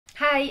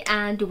Hi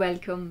and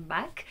welcome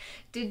back.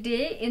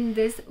 Today in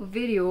this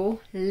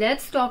video,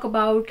 let's talk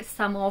about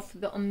some of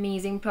the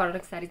amazing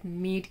products that is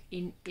made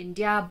in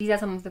India. These are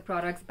some of the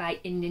products by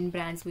Indian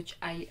brands which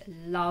I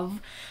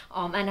love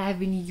and I have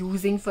been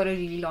using for a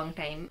really long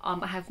time.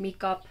 I have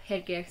makeup,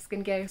 hair care,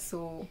 skincare,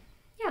 so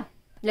yeah.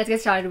 Let's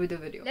get started with the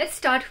video. Let's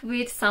start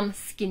with some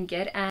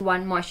skincare and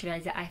one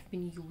moisturizer I've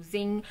been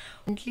using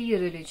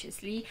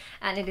religiously,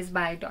 and it is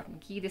by Dot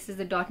 & Key. This is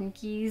the Dot &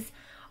 Key's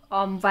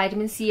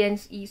vitamin C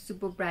and E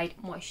super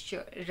bright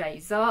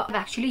moisturizer. I've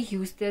actually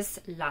used this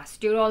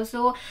last year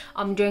also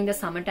during the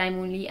summertime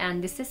only,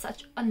 and this is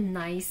such a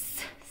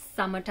nice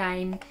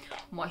summertime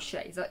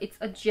moisturizer. It's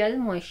a gel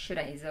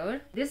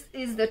moisturizer. This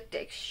is the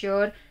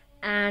texture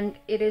and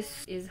it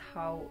is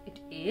how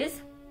it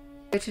is.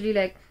 Literally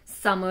like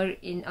summer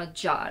in a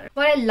jar.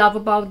 What I love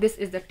about this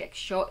is the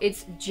texture.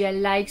 It's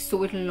gel-like,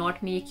 so it will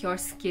not make your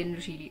skin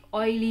really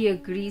oily or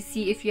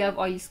greasy. If you have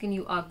oily skin,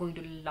 you are going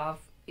to love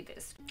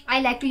this.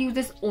 I like to use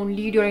this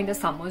only during the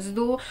summers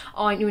though.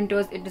 In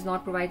winters it does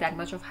not provide that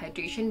much of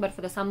hydration, but for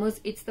the summers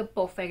it's the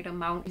perfect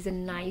amount. It's a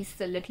nice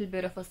little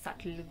bit of a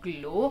subtle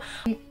glow,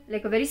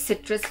 like a very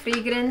citrus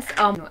fragrance.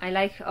 I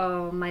like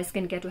my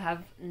skincare to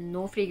have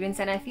no fragrance,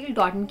 and I feel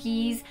Dot &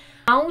 Key's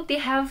now they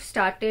have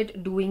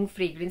started doing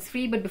fragrance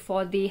free, but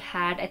before they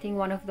had, I think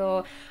one of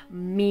the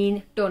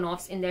main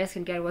turn-offs in their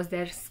skincare was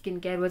their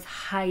skincare was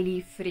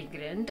highly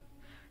fragrant.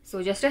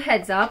 So just a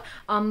heads up,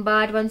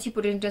 but once you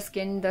put it into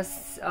skin, the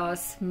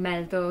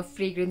smell, the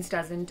fragrance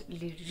doesn't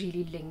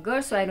really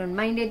linger, so I don't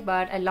mind it,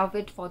 but I love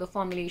it for the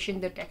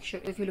formulation, the texture.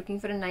 If you're looking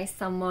for a nice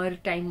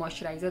summertime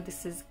moisturizer,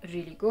 this is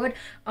really good.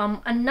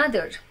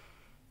 Another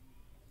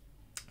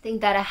thing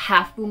that I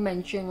have to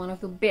mention, one of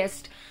the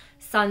best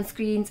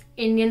sunscreens,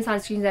 Indian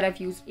sunscreens that I've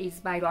used is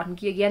by Dot &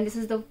 Key. Again, this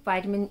is the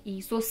vitamin E,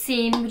 so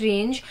same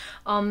range,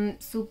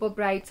 super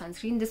bright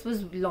sunscreen. This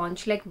was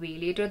launched like way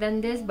later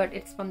than this, but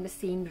it's from the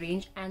same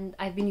range, and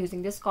I've been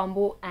using this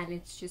combo and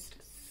it's just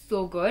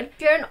so good. If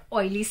you're an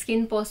oily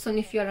skin person,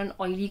 if you're an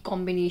oily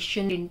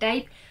combination skin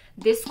type,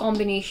 this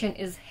combination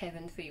is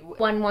heaven for you.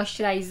 One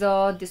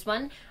moisturizer, this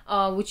one,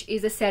 which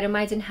is a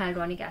Ceramides and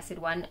Hyaluronic acid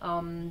one.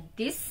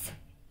 This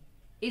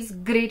is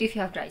great if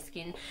you have dry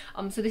skin.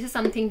 So this is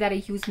something that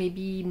I use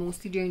maybe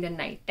mostly during the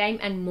night time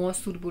and more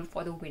suitable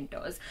for the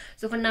winters.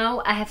 So for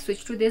now I have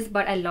switched to this,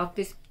 but I love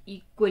this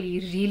equally.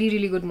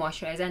 Really good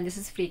moisturizer, and this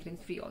is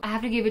fragrance free also. I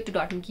have to give it to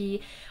Dot &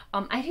 Key.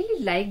 I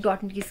really like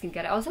Dot & Key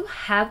skincare. I also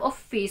have a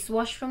face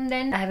wash from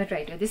them. I have it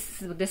right here.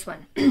 This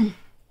one.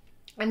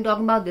 I'm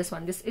talking about this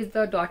one. This is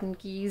the Dot &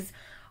 Key's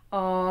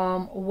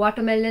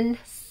watermelon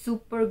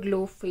super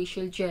glow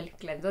facial gel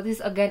cleanser. This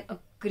is again a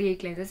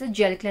great cleanser. It's a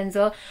gel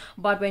cleanser,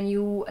 but when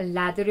you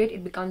lather it,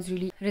 it becomes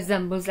really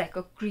resembles like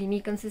a creamy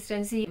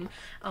consistency.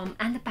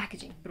 And the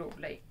packaging, bro,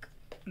 like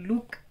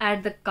look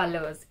at the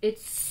colors.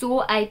 It's so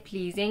eye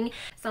pleasing,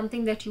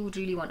 something that you would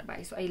really want to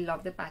buy. So I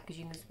love the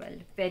packaging as well.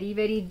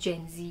 Very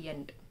Gen Z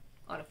and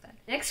all of that.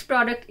 Next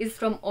product is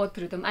from Earth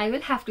Rhythm. I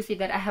will have to say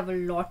that I have a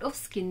lot of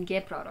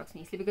skincare products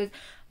mainly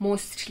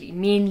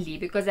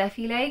because I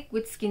feel like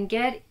with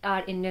skincare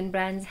our Indian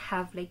brands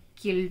have like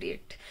killed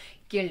it.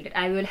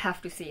 I will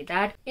have to say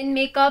that. In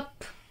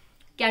makeup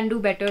can do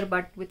better,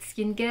 but with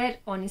skincare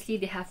honestly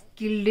they have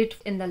killed it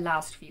in the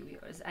last few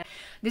years.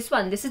 This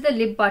is the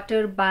lip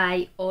butter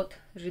by Earth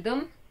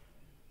Rhythm.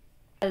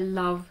 I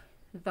love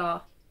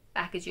the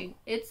packaging.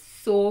 It's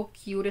so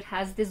cute. It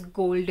has this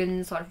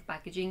golden sort of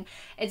packaging.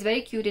 It's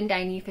very cute and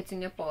tiny, fits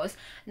in your purse.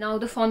 Now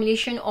the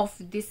formulation of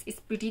this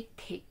is pretty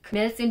thick,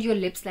 melts into your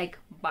lips like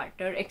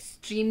butter,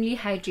 extremely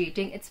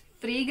hydrating. It's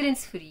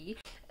fragrance free.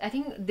 I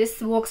think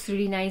this works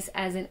really nice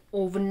as an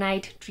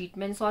overnight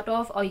treatment sort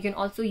of, or you can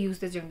also use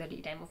this during the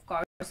daytime of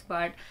course,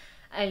 but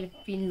I've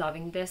been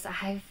loving this.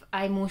 I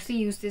mostly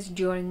use this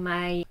during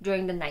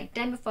the night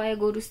time before I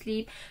go to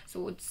sleep.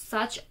 So it's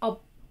such a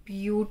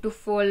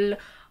beautiful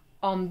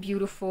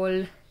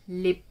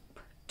lip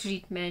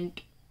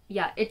treatment.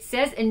 Yeah, it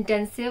says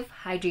intensive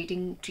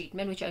hydrating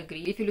treatment, which I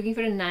agree. If you're looking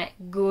for a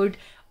good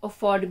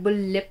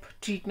affordable lip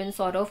treatment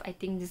sort of, I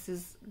think this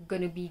is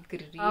gonna be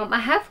great. I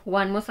have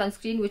one more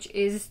sunscreen which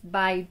is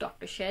by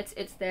Dr. Sheth's.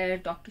 It's their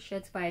Dr.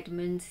 Sheth's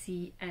vitamin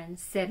C and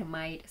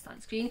ceramide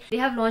sunscreen. They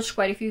have launched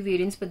quite a few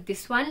variants, but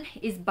this one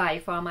is by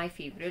far my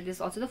favorite. This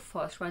is also the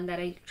first one that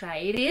I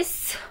tried.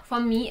 This for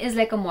me is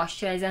like a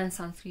moisturizer and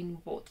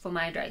sunscreen both for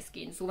my dry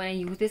skin. So when I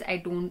use this, I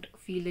don't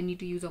feel the need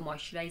to use a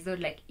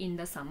moisturizer like in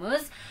the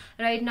summers.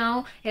 Right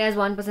now it has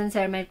 1%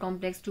 ceramide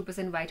complex,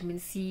 2% vitamin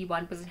C,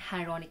 1%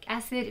 hyaluronic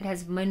acid. It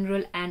has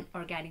mineral and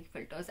organic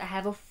filters. I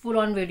have a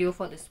full-on video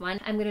for this one.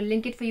 I'm gonna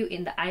link it for you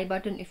in the I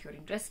button if you're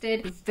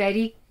interested.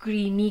 Very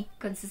creamy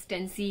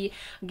consistency,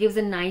 gives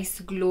a nice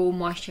glow,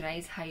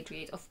 moisturize,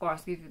 hydrate. Of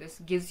course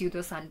gives you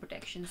the sun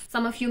protection.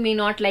 Some of you may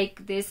not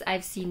like this.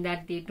 I've seen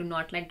that they do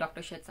not like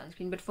Dr. Sheth's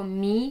sunscreen, but for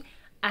me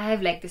I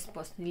have liked this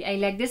personally. I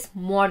like this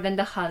more than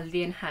the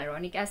Haldi and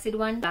hyaluronic acid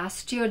one.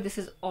 Last year this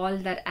is all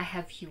that I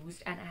have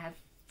used, and I have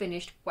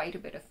finished quite a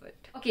bit of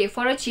it. Okay,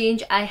 for a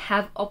change I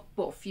have a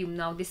perfume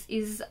now. This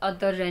is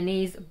the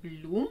Renee's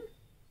Bloom.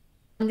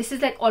 This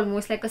is like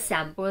almost like a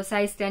sample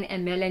size, 10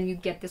 ml, and you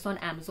get this on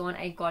Amazon.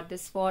 I got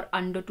this for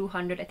under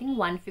 200, I think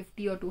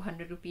 150 or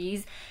 200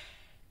 rupees.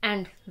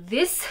 And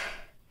this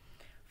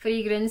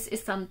fragrance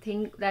is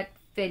something that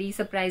very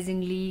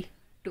surprisingly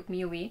took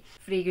me away.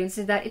 Fragrance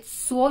is that it's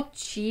so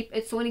cheap,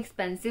 it's so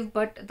inexpensive,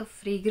 but the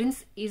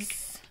fragrance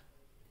is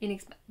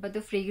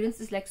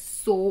like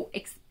so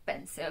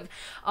expensive.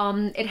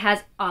 It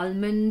has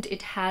almond,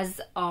 it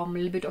has a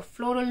little bit of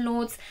floral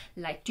notes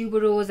like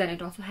tuberose, and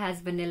it also has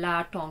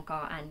vanilla,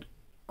 tonka and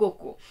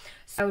cocoa.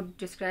 So I would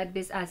describe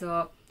this as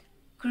a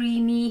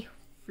creamy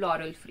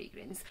floral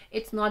fragrance.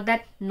 It's not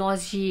that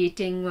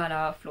nauseating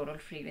floral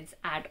fragrance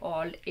at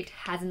all. It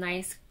has a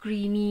nice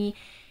creamy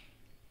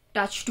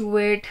touch to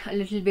it, a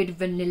little bit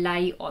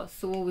vanilla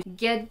also.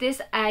 Get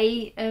this,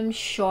 I am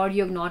sure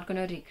you're not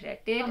gonna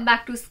regret it. Come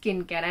back to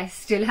skincare. I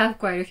still have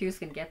quite a few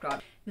skincare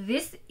products.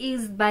 This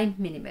is by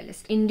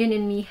Minimalist. Indian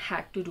in me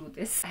had to do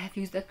this. I have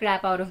used the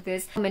crap out of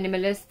this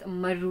Minimalist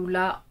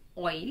Marula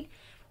oil,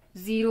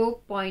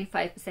 0.5%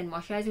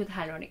 moisturizer with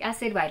hyaluronic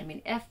acid,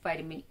 vitamin F,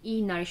 vitamin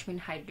E,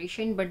 nourishment,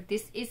 hydration. But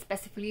this is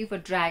specifically for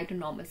dry to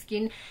normal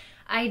skin.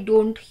 I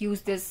don't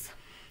use this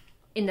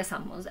in the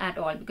summers at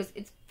all because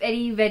it's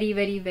very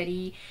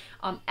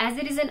as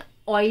it is an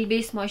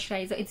oil-based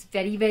moisturizer, it's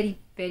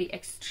very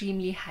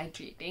extremely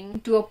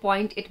hydrating. To a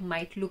point, it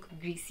might look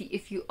greasy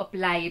if you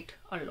apply it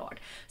a lot.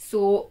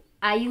 So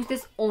I use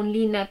this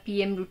only in a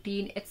PM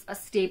routine. It's a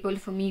staple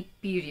for me,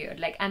 period.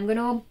 Like, I'm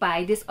gonna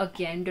buy this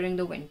again during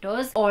the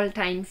winters.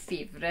 All-time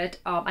favorite.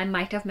 I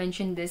might have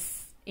mentioned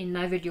this in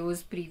my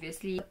videos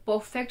previously. The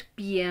perfect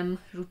PM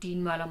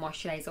routine wala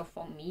moisturizer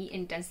for me.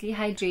 Intensely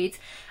hydrates.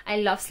 I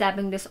love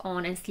slapping this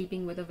on and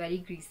sleeping with a very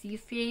greasy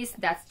face.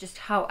 That's just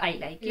how I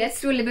like it.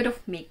 Let's do a little bit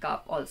of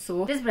makeup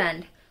also. This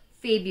brand,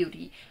 Fae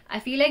Beauty.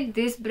 I feel like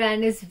this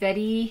brand is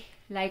very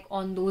like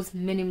on those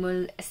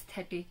minimal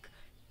aesthetic,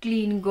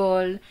 clean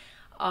girl,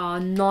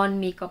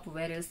 non-makeup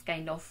wearers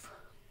kind of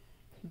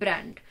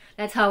brand.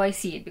 That's how I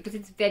see it because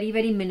it's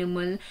very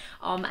minimal.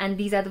 And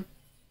these are the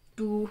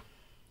two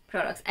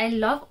products. I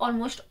love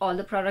almost all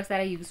the products that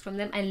I use from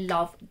them. I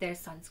love their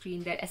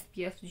sunscreen, their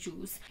SPF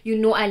juice. You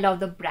know, I love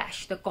the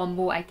brush, the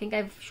combo. I think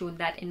I've shown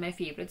that in my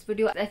favorites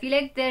video. I feel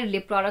like their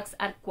lip products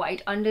are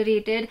quite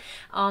underrated.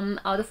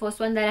 The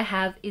first one that I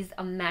have is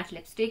a matte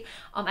lipstick.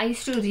 I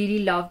used to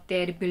really love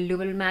their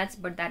buildable mattes,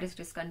 but that is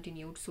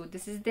discontinued. So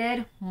this is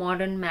their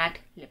modern matte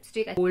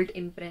lipstick. Gold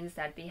imprints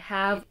that they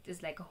have. It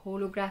is like a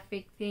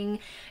holographic thing.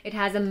 It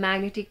has a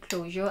magnetic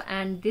closure,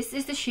 and this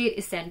is the shade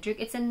Eccentric.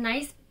 It's a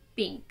nice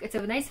pink. It's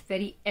a nice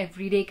very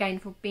everyday kind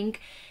of pink.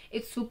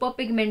 It's super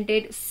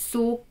pigmented,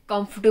 so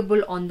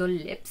comfortable on the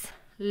lips.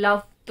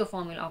 Love the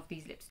formula of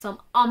these lips. Some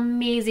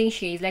amazing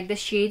shades, like the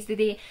shades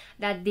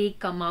that they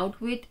come out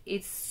with,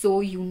 it's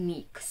so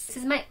unique. This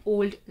is my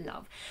old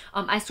love.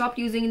 I stopped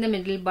using in the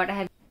middle, but I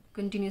have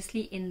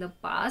continuously in the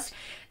past.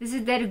 This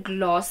is their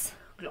gloss.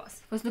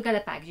 First look at the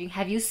packaging.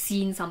 Have you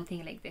seen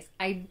something like this?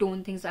 I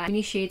don't think so.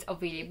 Many shades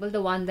available.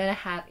 The one that I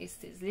have is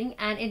Sizzling,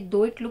 and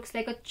though it looks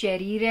like a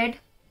cherry red,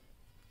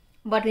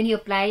 but when you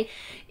apply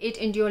it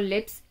into your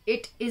lips,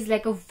 it is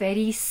like a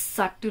very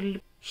subtle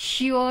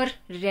sheer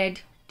red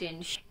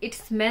tinge. It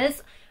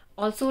smells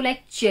also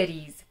like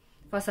cherries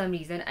for some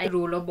reason. I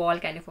roller ball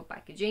kind of a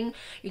packaging.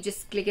 You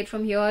just click it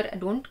from here.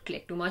 Don't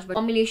click too much, but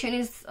formulation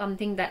is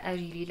something that I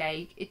really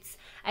like.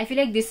 I feel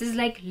like this is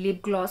like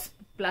lip gloss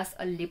plus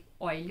a lip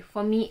oil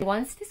for me.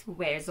 Once this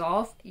wears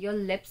off, your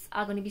lips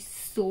are going to be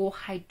so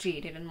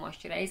hydrated and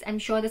moisturized. I'm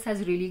sure this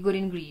has really good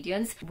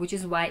ingredients, which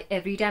is why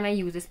every time I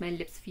use this, my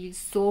lips feel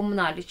so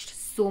nourished,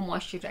 so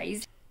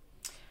moisturized.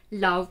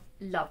 Love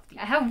these.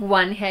 I have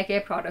one hair care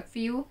product for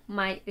you,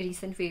 my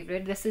recent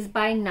favorite. This is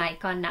by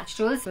Nykaa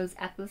Naturals. It's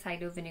apple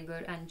cider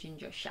vinegar and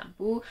ginger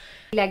shampoo.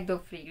 I like the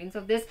fragrance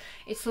of this.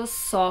 It's so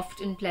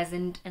soft and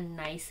pleasant and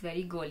nice,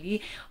 very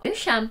girly. This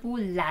shampoo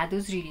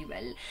lathers really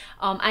well.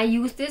 I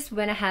use this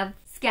when I have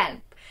scalp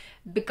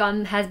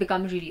has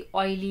become really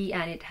oily,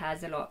 and it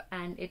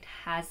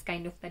has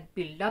kind of that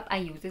build up. I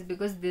use this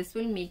because this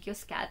will make your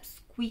scalp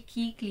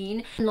squeaky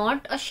clean.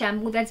 Not a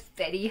shampoo that's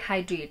very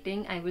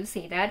hydrating, I will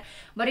say that,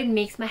 but it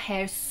makes my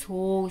hair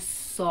so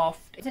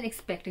soft. I wasn't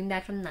expecting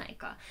that from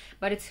Nykaa,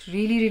 but it's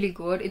really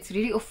good. It's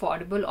really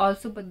affordable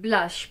also. But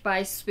Blush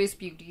by Swiss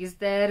Beauty is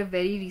their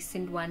very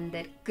recent one,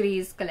 their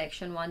Craze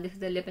collection one. This is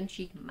the lip and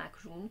cheek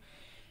macaroon.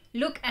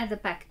 Look at the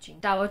packaging.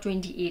 Tower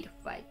 28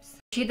 vibes.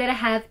 The shade that I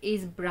have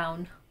is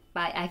brown.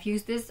 I've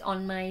used this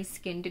on my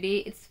skin today.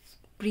 It's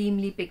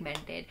supremely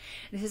pigmented.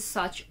 This is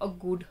such a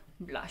good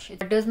blush.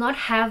 It does not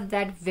have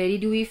that very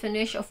dewy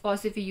finish. Of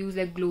course, if you use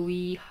like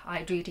glowy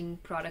hydrating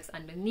products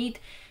underneath,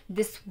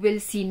 this will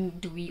seem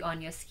dewy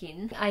on your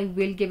skin. I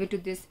will give it to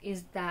this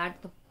is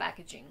that the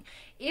packaging.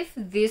 If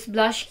this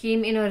blush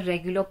came in a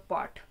regular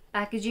pot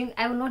packaging,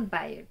 I will not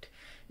buy it.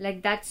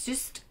 Like, that's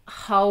just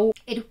how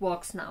it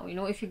works now. You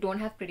know, if you don't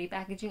have pretty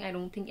packaging, I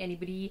don't think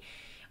anybody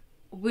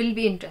will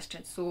be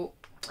interested. So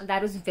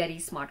that was very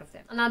smart of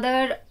them.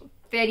 Another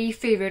very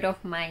favorite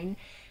of mine,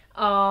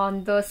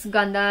 the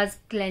Sugandha's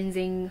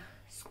cleansing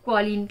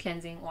squalene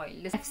cleansing oil.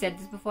 I've said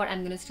this before,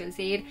 I'm gonna still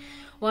say it.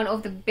 One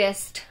of the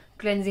best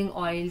cleansing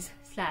oils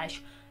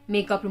slash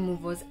makeup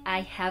removers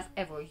I have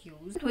ever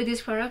used. With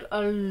this product,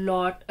 a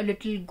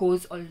little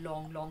goes a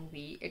long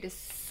way. It is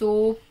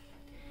so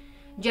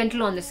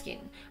gentle on the skin.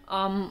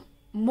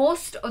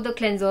 Most of the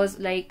cleansers,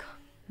 like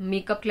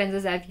makeup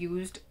cleansers I've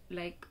used,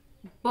 like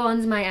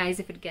burns my eyes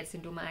if it gets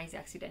into my eyes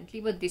accidentally,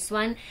 but this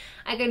one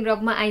I can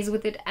rub my eyes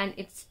with it and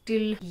it's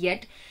still,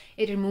 yet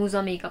it removes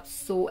our makeup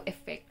so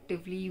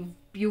effectively,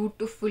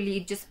 beautifully.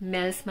 It just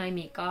melts my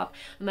makeup,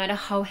 no matter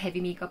how heavy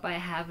makeup I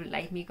have,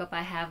 light makeup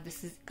I have.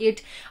 This is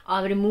it.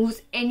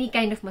 Removes any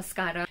kind of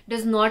mascara,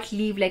 does not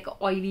leave like an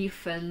oily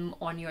film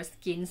on your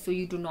skin, so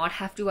you do not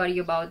have to worry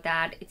about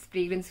that. It's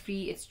fragrance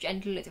free, it's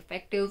gentle, it's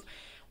effective.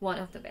 One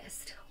of the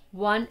best.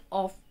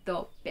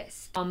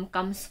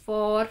 Comes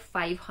for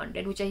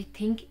 500, which I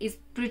think is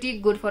pretty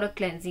good for a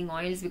cleansing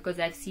oils, because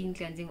I've seen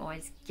cleansing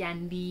oils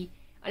can be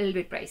a little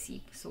bit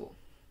pricey. So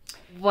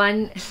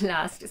one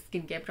last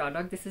skincare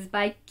product. This is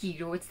by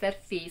Kiro. It's their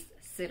face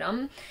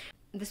serum.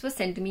 This was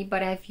sent to me,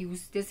 but I've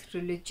used this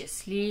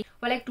religiously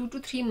for like 2 to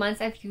 3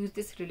 months. I've used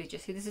this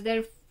religiously. This is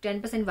their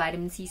 10%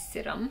 vitamin C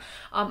serum.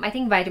 I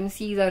think vitamin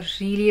C is a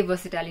really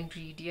versatile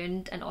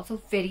ingredient and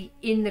also very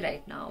in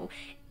right now.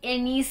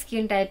 Any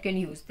skin type can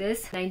use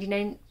this.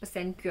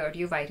 99%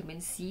 purity of vitamin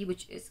C,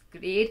 which is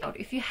great. Now,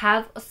 if you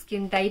have a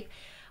skin type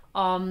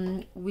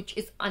which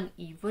is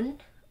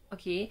uneven,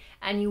 okay,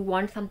 and you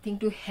want something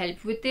to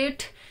help with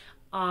it,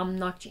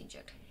 not change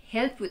it,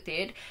 help with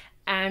it,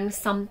 and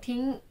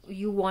something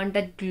you want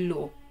that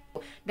glow,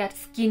 that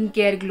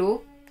skincare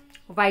glow,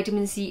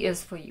 vitamin C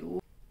is for you.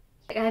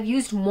 I have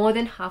used more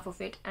than half of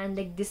it, and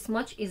like this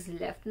much is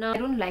left now. I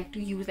don't like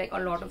to use like a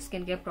lot of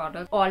skincare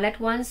products all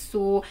at once,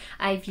 so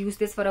I've used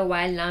this for a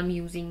while now. I'm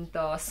using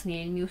the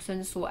snail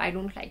mucin, so I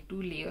don't like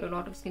to layer a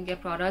lot of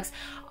skincare products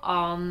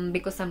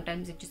because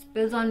sometimes it just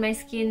spills on my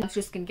skin.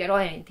 After skincare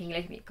or anything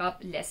like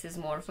makeup, less is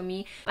more for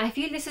me. I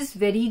feel this is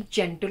very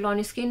gentle on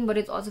your skin, but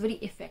it's also very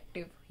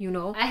effective, you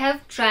know. I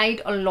have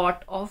tried a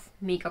lot of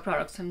makeup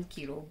products from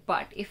Kiro,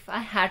 but if I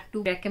had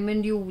to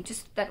recommend you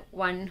just that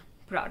one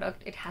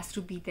product, it has to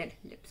be their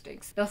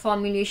lipsticks. The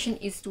formulation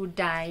is to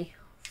die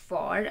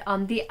for.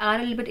 They are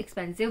a little bit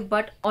expensive,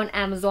 but on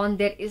Amazon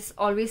there is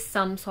always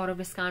some sort of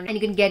discount and you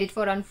can get it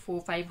for around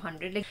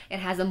 400-500. Like, it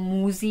has a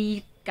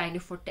moussey kind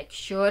of a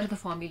texture, the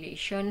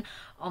formulation.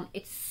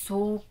 It's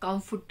so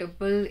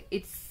comfortable,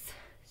 it's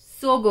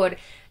so good.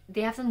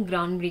 They have some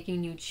groundbreaking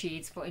nude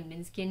shades for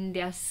Indian skin.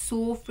 They are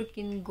so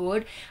freaking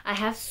good. I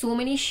have so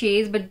many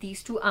shades, but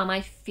these two are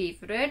my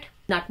favorite.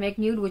 Nutmeg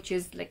Nude, which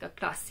is like a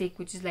classic,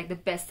 which is like the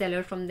best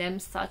seller from them.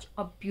 Such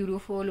a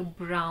beautiful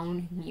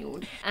brown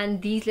nude.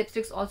 And these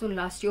lipsticks also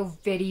last you a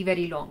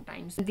very long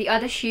time. So the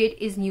other shade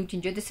is Nude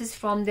Ginger. This is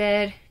from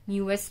their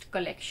newest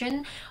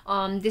collection.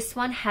 This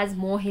one has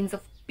more hints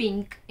of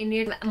pink in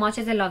it. Much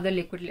as I love the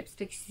liquid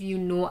lipsticks, you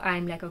know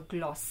I'm like a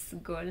gloss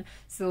girl.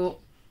 So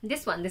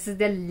this is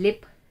their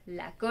lip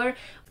lacquer,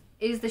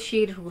 is the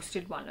shade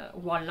Roasted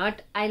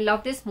Walnut. I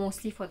love this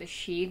mostly for the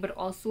shade, but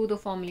also the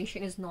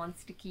formulation is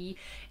non-sticky,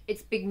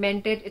 it's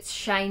pigmented, it's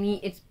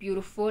shiny, it's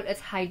beautiful, it's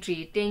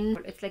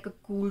hydrating. It's like a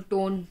cool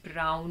tone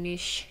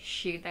brownish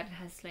shade that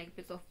has like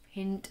bits of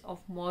hint of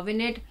mauve in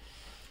it.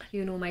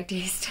 You know my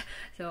taste.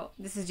 So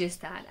this is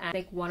just that, and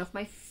like one of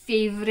my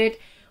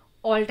favorite,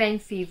 all-time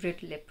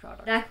favorite lip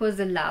product. That was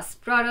the last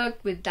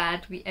product. With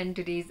that, we end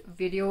today's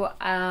video.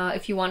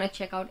 If you want to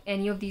check out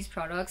any of these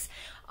products,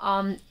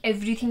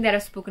 everything that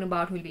I've spoken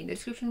about will be in the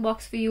description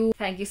box for you.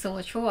 Thank you so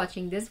much for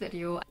watching this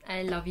video.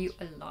 I love you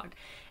a lot,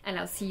 and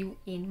I'll see you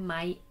in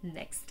my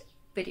next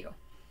video.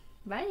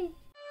 Bye.